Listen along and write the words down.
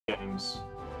games,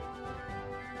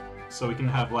 so we can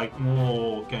have like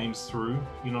more games through.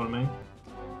 You know what I mean?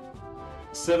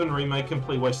 7 remake,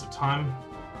 complete waste of time.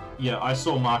 Yeah, I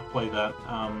saw Mark play that,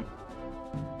 and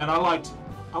I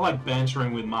liked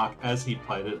bantering with Mark as he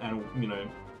played it, and you know,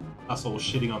 us all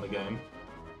shitting on the game.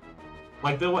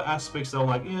 Like there were aspects that were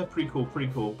like, yeah, pretty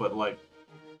cool, but like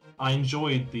I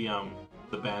enjoyed the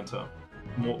banter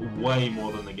way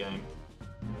more than the game.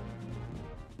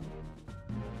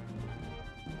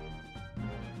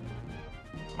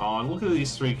 Oh, look at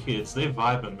these 3 kids. They're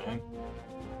vibing, man.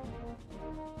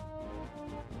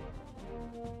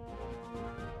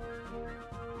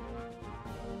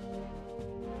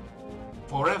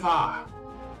 Forever!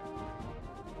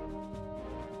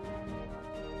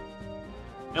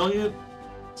 Elliot,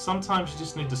 sometimes you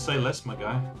just need to say less, my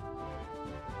guy.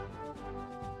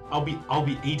 I'll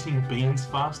be eating beans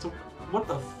faster? What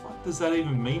the fuck does that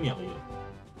even mean, Elliot?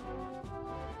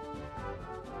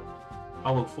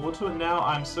 I look forward to it now.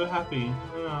 I'm so happy.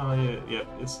 Oh yeah.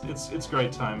 It's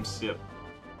great times. Yep.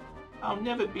 I'll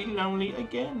never be lonely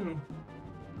again.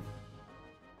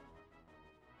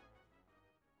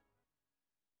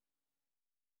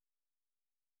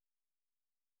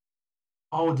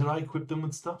 Oh, did I equip them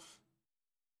with stuff?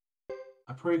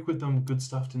 I probably equipped them with good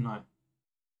stuff, didn't I?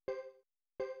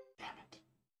 Damn it.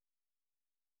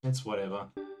 It's whatever.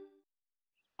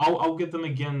 I'll get them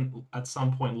again at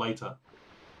some point later,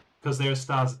 because they're a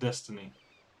Stars of Destiny.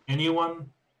 Anyone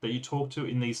that you talk to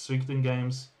in these Suikoden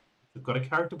games, if they've got a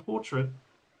character portrait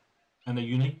and a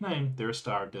unique name, they're a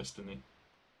Star of Destiny.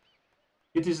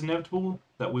 It is inevitable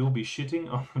that we will be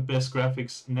shitting on the best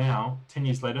graphics now, 10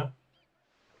 years later.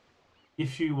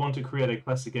 If you want to create a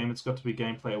classic game, it's got to be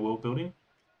gameplay or world building.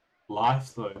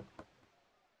 Life, though.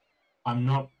 I'm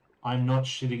not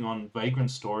shitting on Vagrant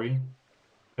Story.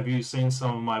 Have you seen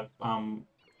some of my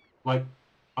like,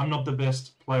 I'm not the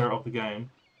best player of the game,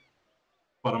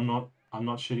 but I'm not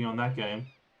shitting on that game.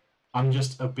 I'm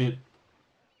just a bit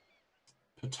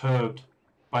perturbed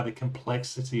by the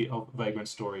complexity of Vagrant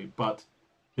Story, but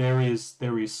there is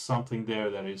something there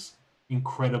that is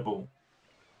incredible.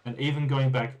 And even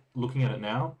going back, looking at it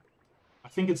now, I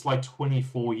think it's like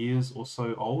 24 years or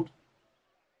so old.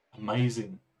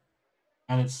 Amazing.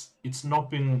 And it's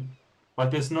not been... Like,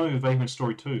 there's no Vagrant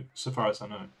Story 2, so far as I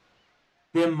know.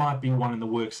 There might be one in the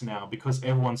works now, because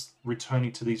everyone's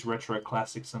returning to these retro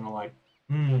classics and are like,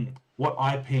 what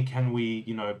IP can we,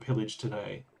 you know, pillage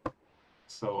today?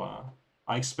 So,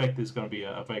 I expect there's going to be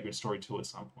a Vagrant Story 2 at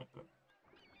some point, but...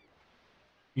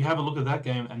 You have a look at that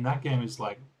game, and that game is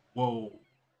like, whoa...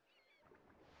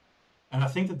 And I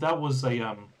think that was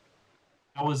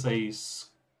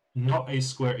not a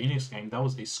Square Enix game. That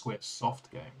was a Square Soft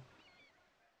game.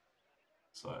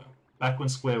 So back when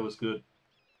Square was good.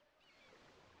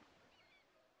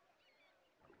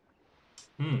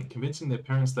 Convincing their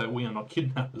parents that we are not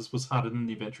kidnappers was harder than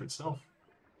the adventure itself.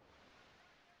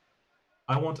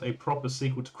 I want a proper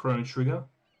sequel to Chrono Trigger.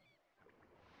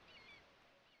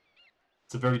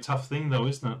 It's a very tough thing, though,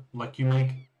 isn't it? Like, you make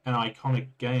an iconic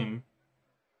game.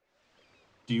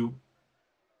 Do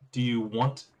you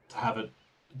want to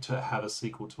have a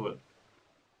sequel to it?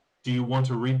 Do you want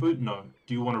a reboot? No.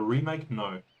 Do you want a remake?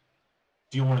 No.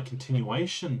 Do you want a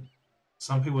continuation?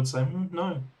 Some people would say,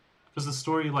 no. Because the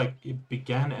story, like, it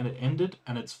began and it ended,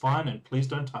 and it's fine, and please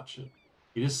don't touch it.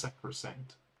 It is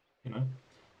sacrosanct, you know?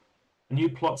 A new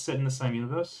plot set in the same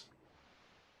universe.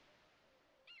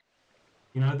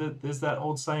 You know, there's that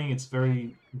old saying, it's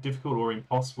very difficult or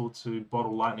impossible to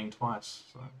bottle lightning twice,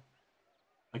 so...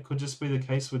 It could just be the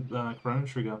case with Chrono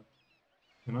Trigger,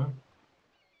 you know?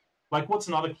 Like, what's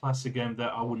another classic game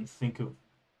that I wouldn't think of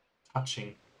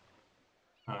touching?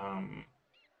 I'm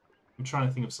trying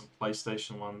to think of some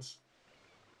PlayStation ones.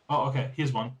 Oh, okay,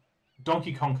 here's one.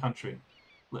 Donkey Kong Country.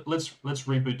 Let's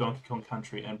reboot Donkey Kong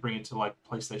Country and bring it to, like,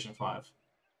 PlayStation 5.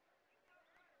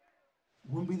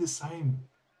 Wouldn't be the same.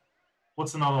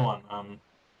 What's another one?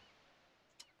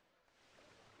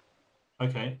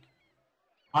 Okay.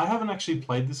 I haven't actually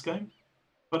played this game,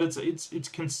 but it's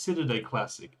considered a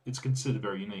classic. It's considered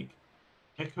very unique.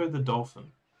 Echo the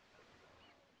Dolphin.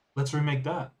 Let's remake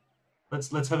that.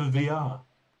 Let's have a VR.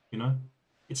 You know,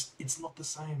 it's not the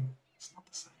same. It's not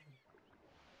the same.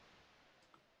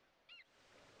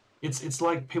 It's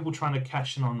like people trying to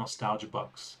cash in on nostalgia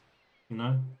bucks. You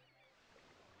know,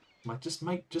 like just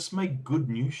make good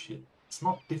new shit. It's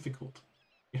not difficult.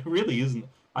 It really isn't.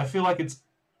 I feel like it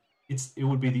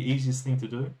would be the easiest thing to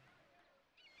do,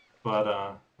 but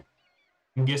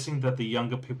I'm guessing that the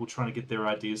younger people trying to get their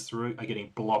ideas through are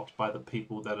getting blocked by the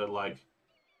people that are like,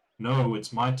 no,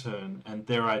 it's my turn, and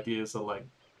their ideas are like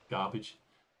garbage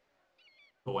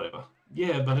or whatever.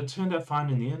 Yeah, but it turned out fine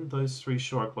in the end. Those three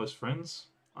sure are close friends.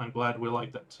 I'm glad we're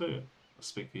like that too.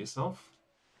 Speak for yourself.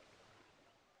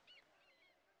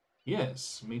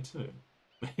 Yes, me too.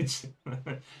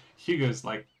 Hugo's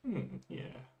like, yeah.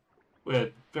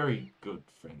 We're very good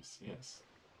friends, yes.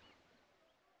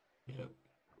 Yep.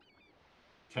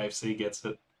 KFC gets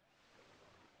it.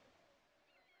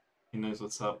 He knows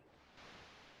what's up.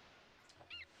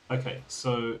 Okay,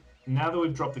 so now that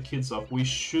we've dropped the kids off, we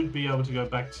should be able to go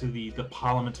back to the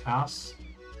Parliament House.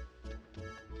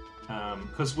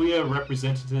 Because we are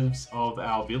representatives of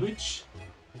our village.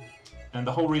 And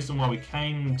the whole reason why we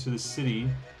came to the city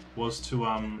was to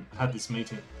have this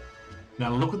meeting.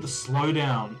 Now look at the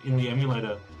slowdown in the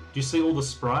emulator. Do you see all the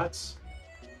sprites?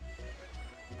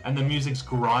 And the music's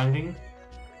grinding.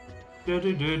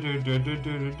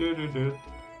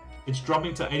 It's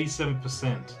dropping to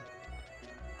 87%.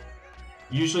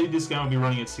 Usually this game will be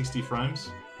running at 60 frames.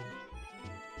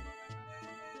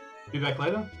 Be back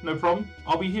later? No problem.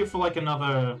 I'll be here for like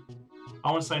another...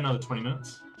 I want to say another 20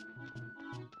 minutes.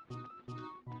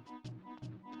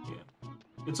 Yeah.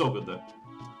 It's all good though.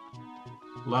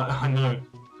 I know.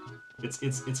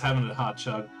 It's having a hard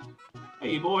chug.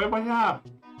 Hey boy, what's up?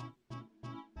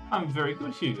 I'm very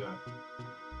good, Hugo.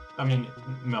 I mean,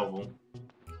 Melville.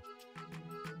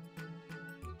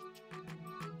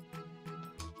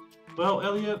 Well,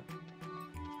 Elliot,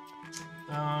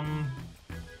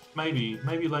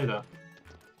 maybe later,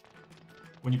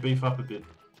 when you beef up a bit.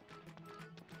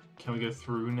 Can we go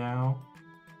through now?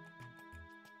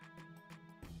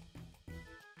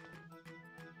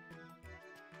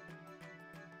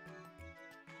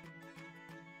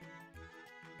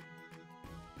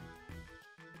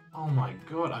 Oh my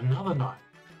god, another night.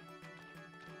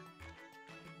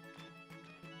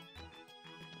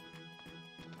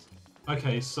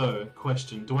 Okay, so,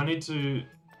 question. Do I need to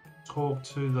talk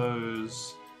to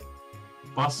those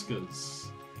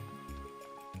buskers?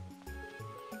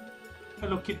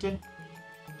 Hello, kitty.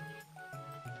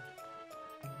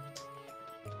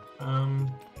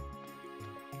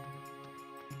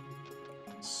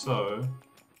 So...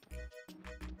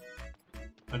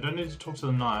 I don't need to talk to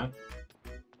the knight.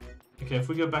 Okay, if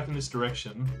we go back in this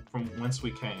direction, from whence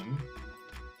we came...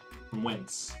 From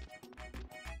whence?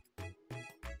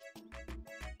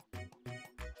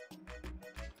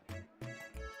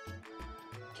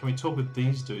 Can we talk with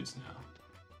these dudes now?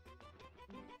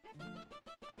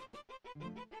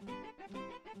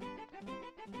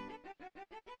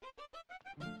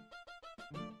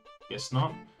 Guess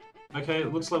not. Okay,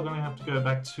 it looks like we're gonna have to go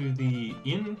back to the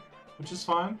inn, which is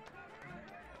fine.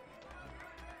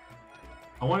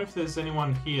 I wonder if there's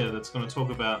anyone here that's gonna talk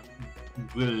about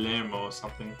Guillermo or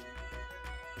something.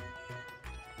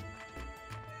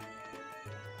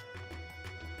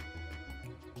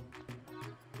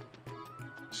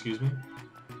 Excuse me?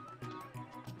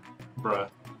 Bruh.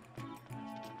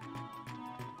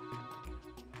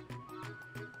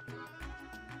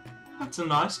 That's a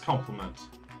nice compliment.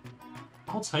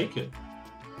 I'll take it.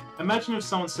 Imagine if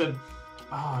someone said,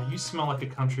 "Ah, you smell like a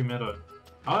country meadow."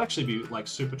 I'll actually be, like,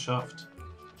 super chuffed.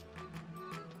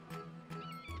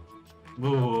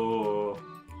 Whoa.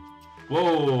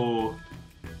 Whoa.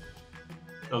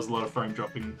 That was a lot of frame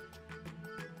dropping.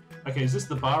 Okay, is this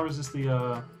the bar or is this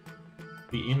the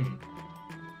inn?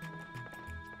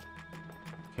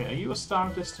 Okay, are you a Star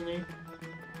of Destiny?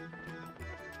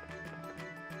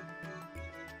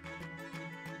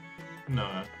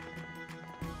 No.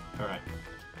 Alright.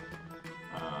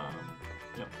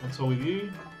 Yep, that's all with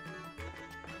you.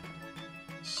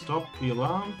 Stop the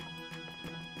alarm.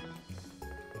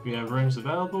 We have rooms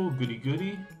available, goody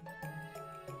goody.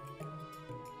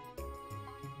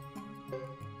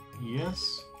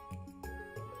 Yes.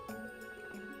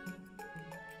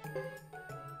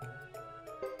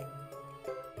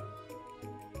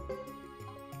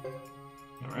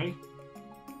 Alright.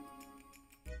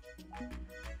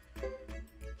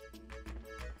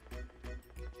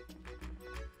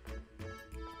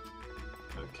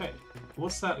 Okay.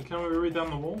 What's that? Can we read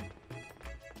down the wall?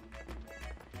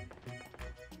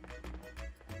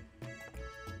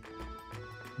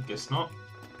 Guess not.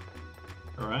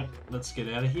 Alright, let's get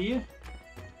out of here.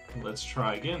 Let's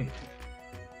try again.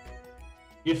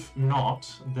 If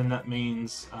not, then that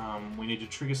means we need to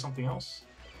trigger something else.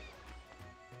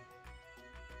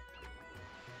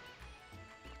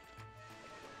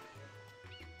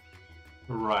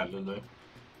 Right, Lulu.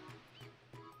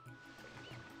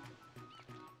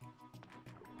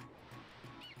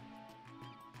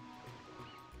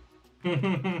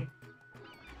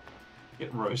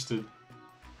 Get roasted.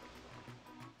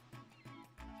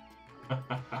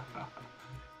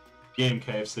 Game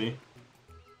KFC.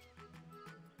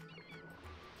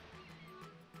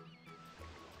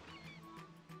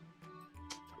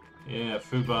 Yeah,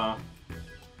 Fubar.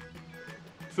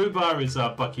 Fubar is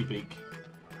Bucky Beak.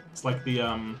 It's like the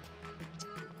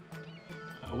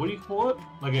what do you call it?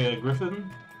 Like a griffin?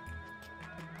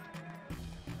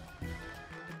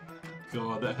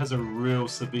 God, that has a real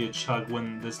severe chug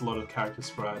when there's a lot of character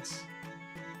sprites.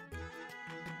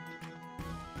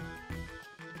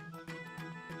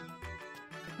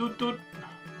 Doot doot.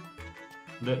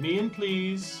 Let me in,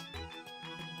 please.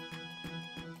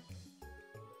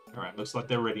 Alright, looks like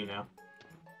they're ready now.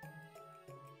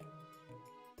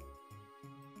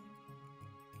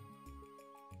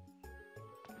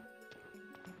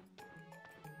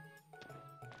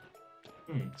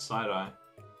 Side-eye.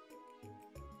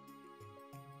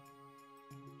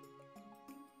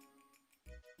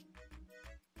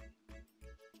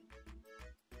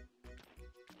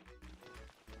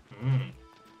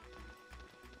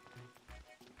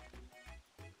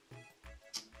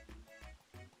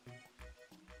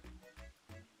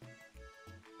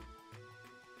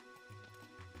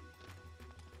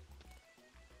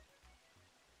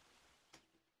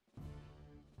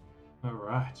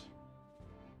 Alright.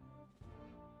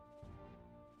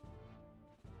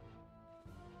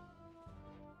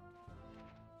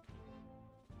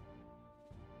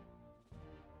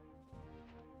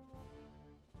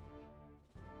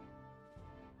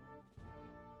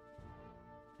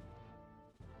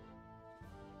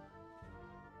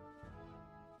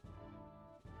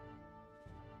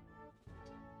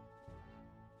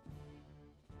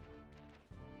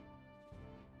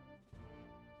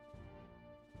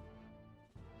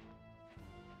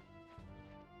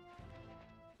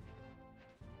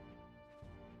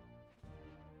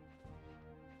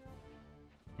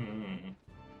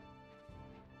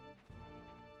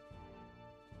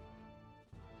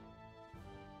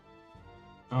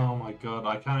 Oh my god,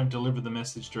 I can't deliver the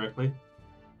message directly.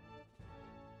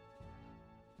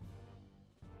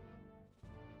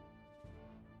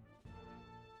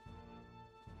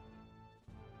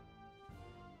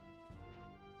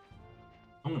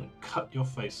 I'm gonna cut your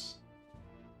face.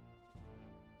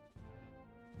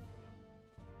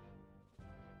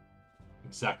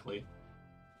 Exactly.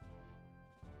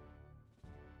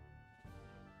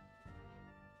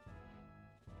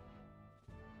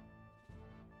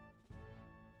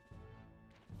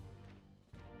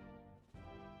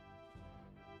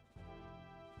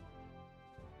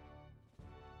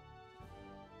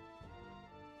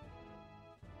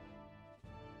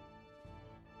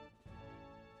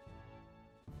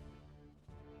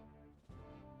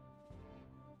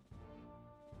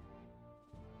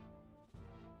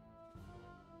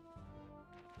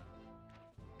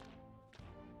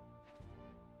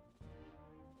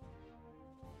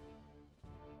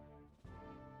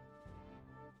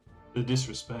 The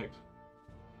disrespect.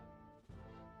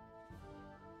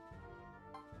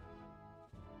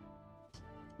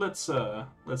 Let's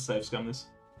save scum this.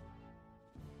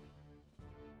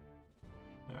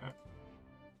 Alright.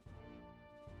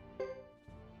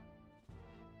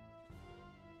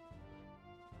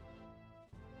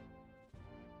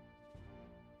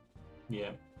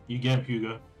 Yeah, you get him,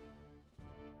 Hugo.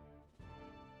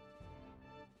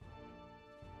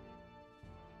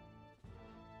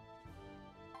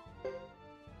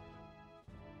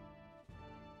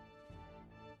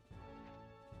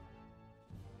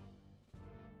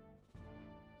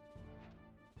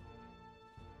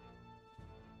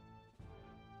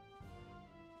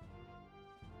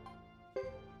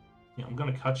 Yeah, I'm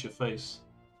gonna cut your face.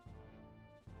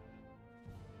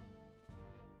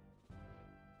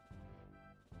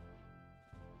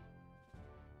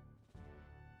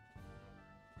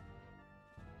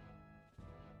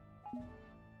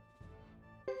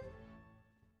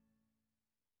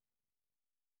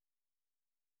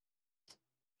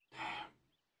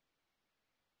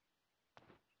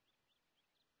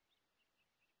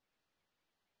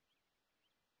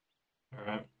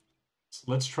 Alright. So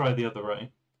let's try the other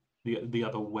way. The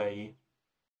other way.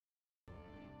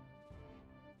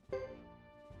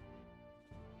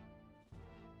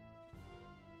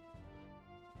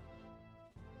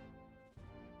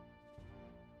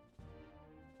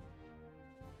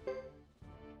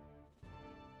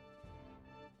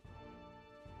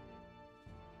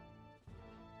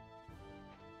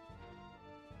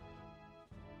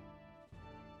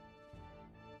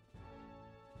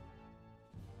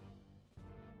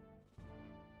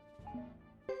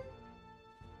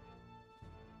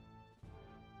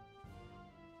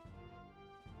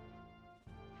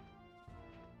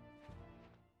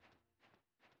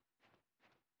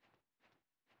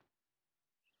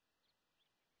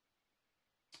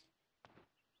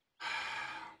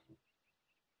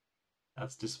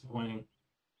 That's disappointing.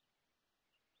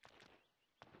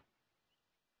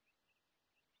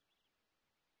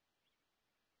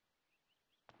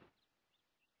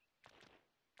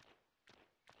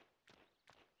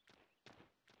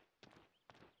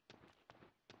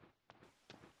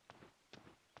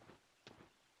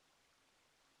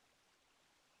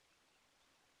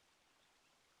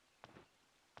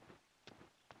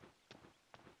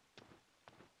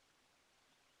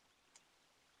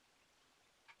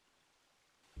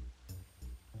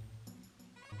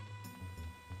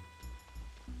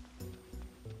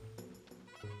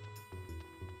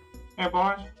 Hey,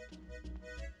 boys.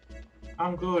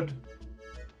 I'm good.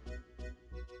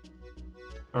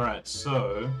 Alright,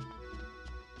 so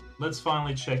let's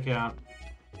finally check out.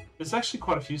 There's actually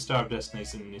quite a few Star of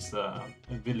Destinies in this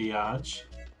village.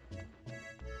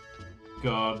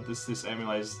 God, this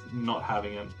emulator's not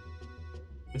having it.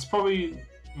 It's probably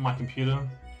my computer.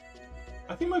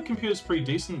 I think my computer's pretty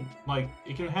decent. Like,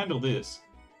 it can handle this.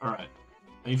 Alright.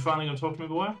 Are you finally gonna talk to me,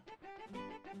 boy?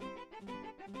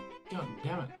 God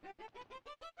damn it.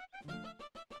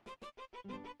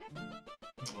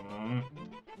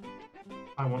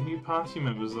 I want new party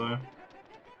members, though.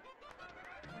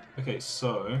 Okay,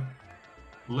 so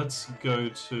let's go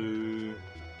to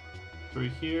through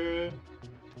here.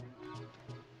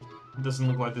 It doesn't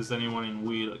look like there's anyone in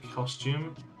weird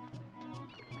costume.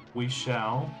 We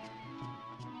shall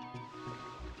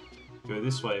go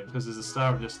this way because there's a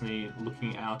Star of Destiny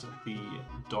looking out at the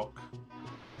dock.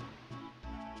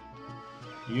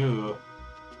 You.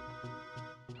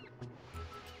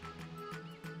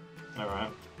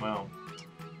 Alright, well.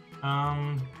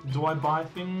 Do I buy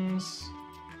things?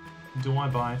 Do I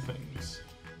buy things?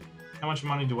 How much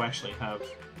money do I actually have?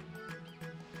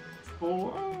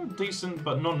 For decent,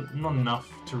 but not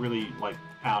enough to really, like,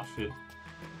 outfit.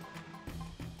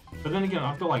 But then again,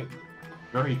 I've got, like,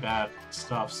 very bad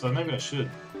stuff, so maybe I should.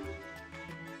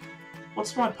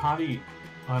 What's my party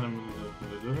item?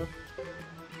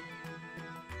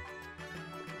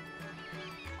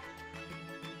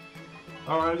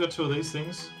 Alright, I got 2 of these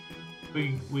things.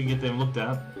 We get them looked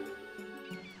at.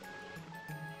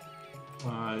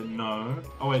 No.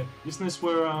 Oh wait, isn't this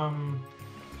where one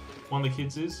of the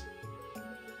kids is?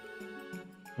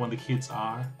 One of the kids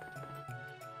are.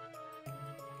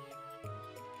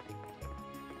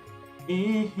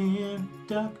 In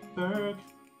Duckburg,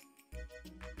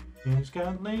 he's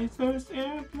got lasers,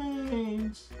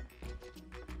 airplanes.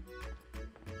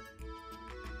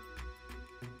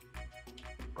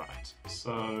 Right,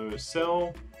 so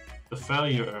sell the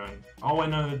failure urn. Oh, I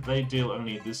know they deal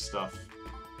only this stuff.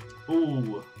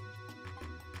 Ooh.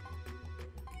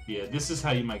 Yeah, this is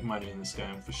how you make money in this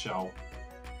game, for sure.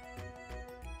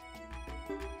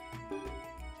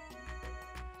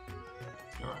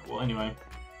 Alright, well anyway.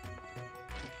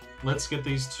 Let's get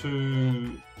these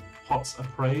 2 pots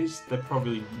appraised. They're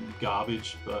probably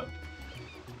garbage, but,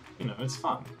 you know, it's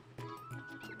fun.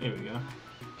 There we go.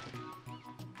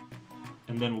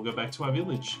 And then we'll go back to our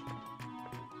village.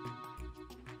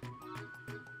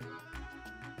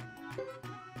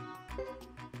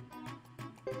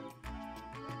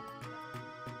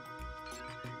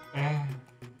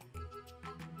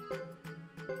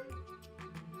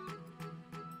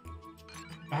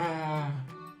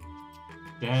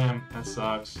 Damn, that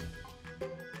sucks.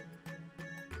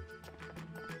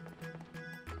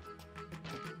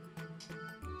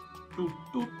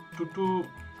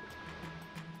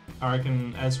 I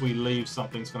reckon as we leave,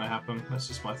 something's gonna happen. That's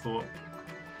just my thought.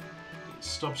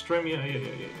 Stop streaming.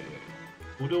 Yeah.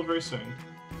 We'll do it very soon.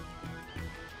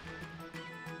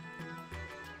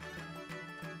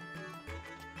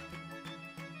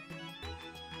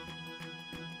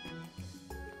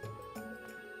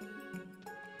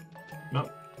 Nope.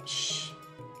 Shh.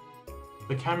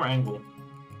 The camera angle.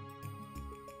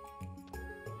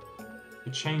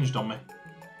 It changed on me.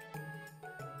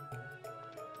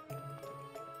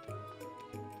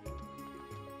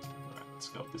 Alright, let's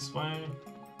go up this way.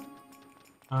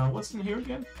 What's in here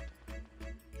again?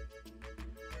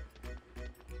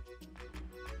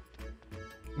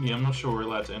 Yeah, I'm not sure we're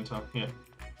allowed to enter. Yeah.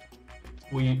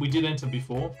 We did enter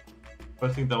before, but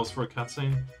I think that was for a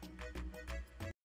cutscene.